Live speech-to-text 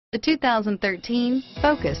The 2013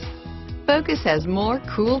 Focus. Focus has more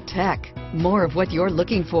cool tech, more of what you're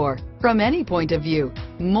looking for. From any point of view,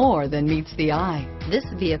 more than meets the eye. This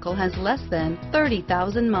vehicle has less than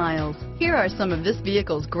 30,000 miles. Here are some of this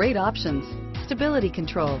vehicle's great options: stability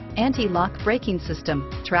control, anti-lock braking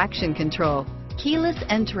system, traction control, keyless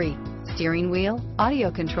entry, steering wheel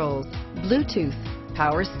audio controls, Bluetooth,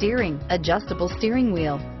 power steering, adjustable steering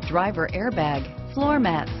wheel, driver airbag, floor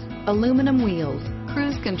mats, aluminum wheels,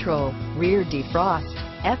 cruise control, rear defrost,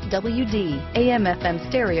 FWD, AM/FM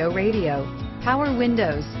stereo radio, power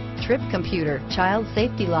windows, trip computer, child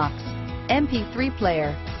safety locks, MP3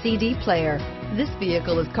 player, CD player. This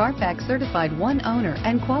vehicle is CARFAX certified one owner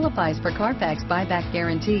and qualifies for CARFAX buyback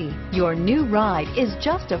guarantee. Your new ride is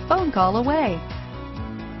just a phone call away.